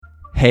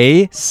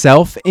Hey,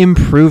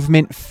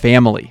 self-improvement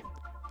family.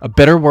 A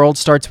better world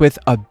starts with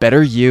a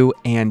better you,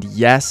 and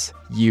yes,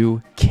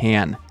 you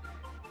can.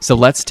 So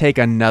let's take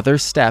another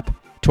step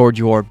toward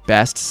your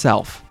best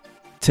self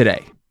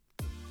today.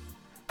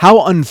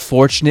 How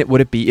unfortunate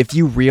would it be if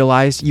you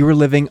realized you were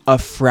living a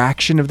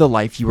fraction of the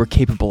life you were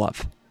capable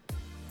of?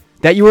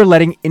 That you were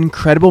letting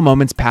incredible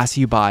moments pass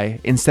you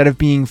by instead of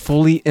being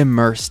fully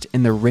immersed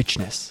in the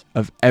richness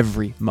of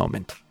every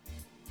moment.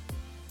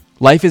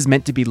 Life is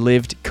meant to be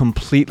lived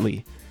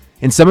completely,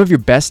 and some of your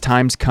best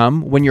times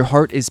come when your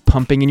heart is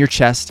pumping in your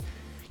chest,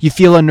 you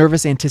feel a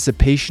nervous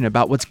anticipation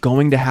about what's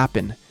going to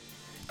happen,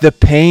 the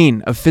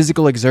pain of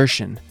physical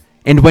exertion,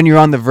 and when you're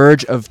on the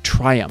verge of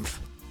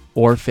triumph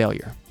or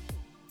failure.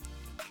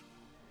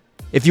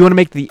 If you want to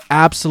make the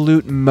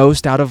absolute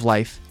most out of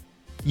life,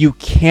 you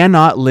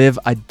cannot live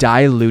a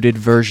diluted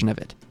version of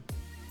it.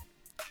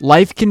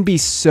 Life can be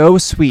so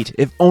sweet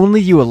if only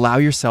you allow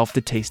yourself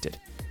to taste it.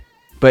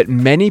 But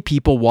many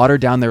people water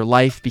down their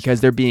life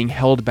because they're being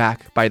held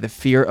back by the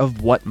fear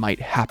of what might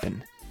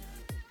happen.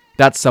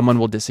 That someone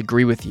will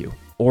disagree with you,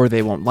 or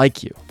they won't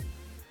like you.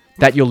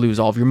 That you'll lose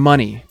all of your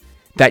money.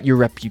 That your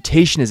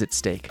reputation is at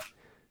stake.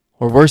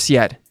 Or worse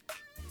yet,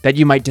 that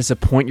you might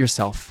disappoint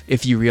yourself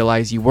if you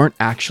realize you weren't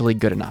actually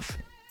good enough.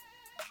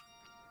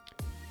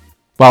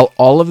 While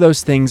all of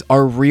those things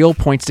are real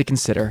points to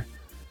consider,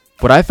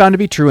 what I found to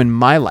be true in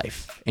my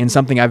life, and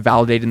something I've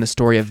validated in the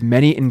story of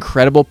many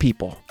incredible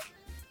people,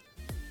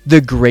 the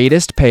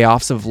greatest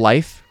payoffs of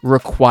life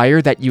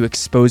require that you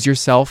expose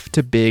yourself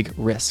to big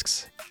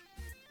risks.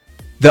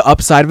 The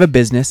upside of a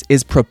business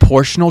is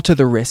proportional to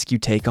the risk you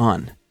take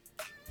on.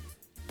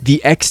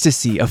 The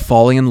ecstasy of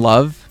falling in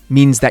love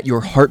means that your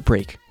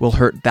heartbreak will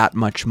hurt that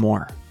much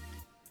more.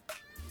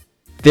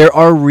 There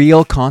are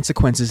real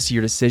consequences to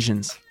your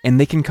decisions, and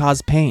they can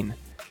cause pain.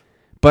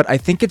 But I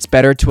think it's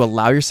better to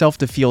allow yourself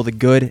to feel the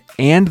good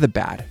and the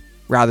bad,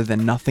 rather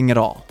than nothing at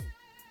all.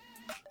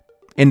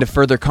 And to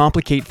further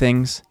complicate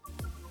things,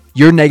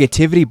 your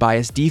negativity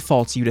bias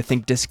defaults you to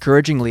think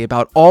discouragingly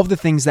about all of the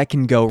things that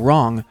can go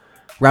wrong,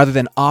 rather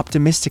than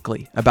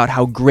optimistically about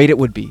how great it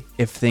would be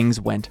if things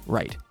went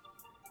right.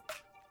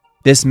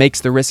 This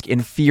makes the risk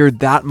in fear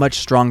that much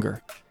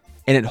stronger,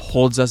 and it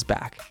holds us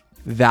back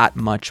that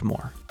much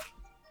more.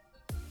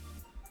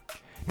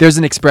 There's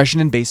an expression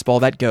in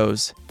baseball that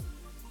goes,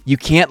 "You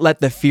can't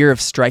let the fear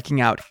of striking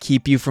out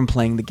keep you from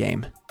playing the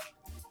game."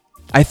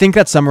 I think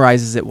that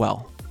summarizes it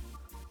well.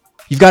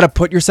 You've got to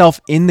put yourself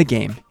in the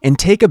game and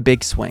take a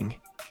big swing.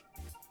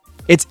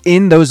 It's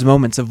in those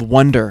moments of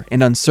wonder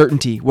and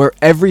uncertainty where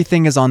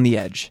everything is on the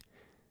edge.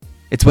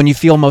 It's when you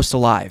feel most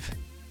alive,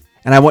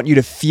 and I want you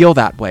to feel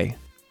that way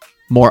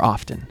more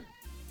often.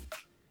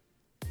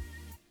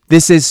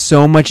 This is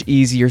so much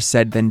easier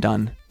said than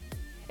done.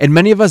 And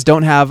many of us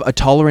don't have a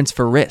tolerance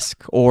for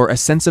risk or a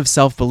sense of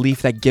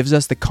self-belief that gives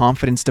us the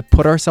confidence to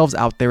put ourselves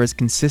out there as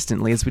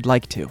consistently as we'd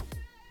like to.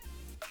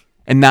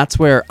 And that's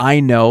where I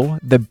know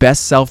the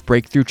Best Self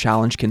Breakthrough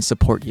Challenge can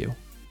support you.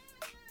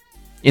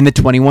 In the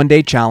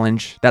 21-day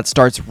challenge that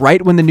starts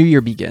right when the new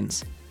year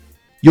begins,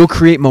 you'll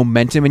create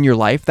momentum in your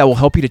life that will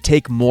help you to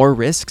take more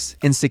risks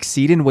and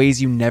succeed in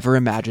ways you never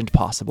imagined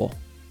possible.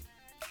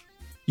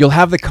 You'll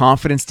have the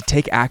confidence to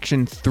take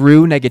action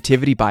through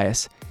negativity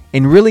bias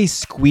and really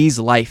squeeze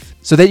life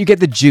so that you get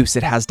the juice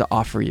it has to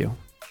offer you.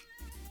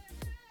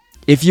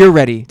 If you're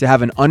ready to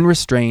have an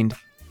unrestrained,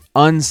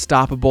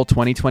 unstoppable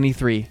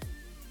 2023,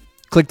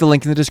 click the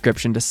link in the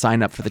description to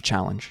sign up for the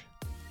challenge.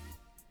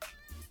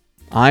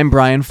 I'm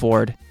Brian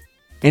Ford,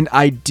 and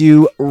I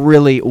do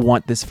really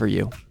want this for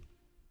you,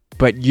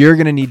 but you're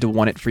going to need to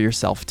want it for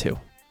yourself too.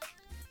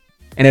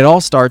 And it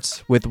all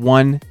starts with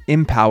one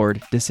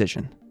empowered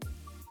decision.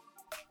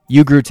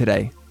 You grew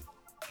today.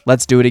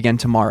 Let's do it again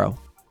tomorrow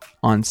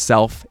on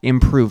Self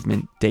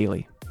Improvement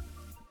Daily.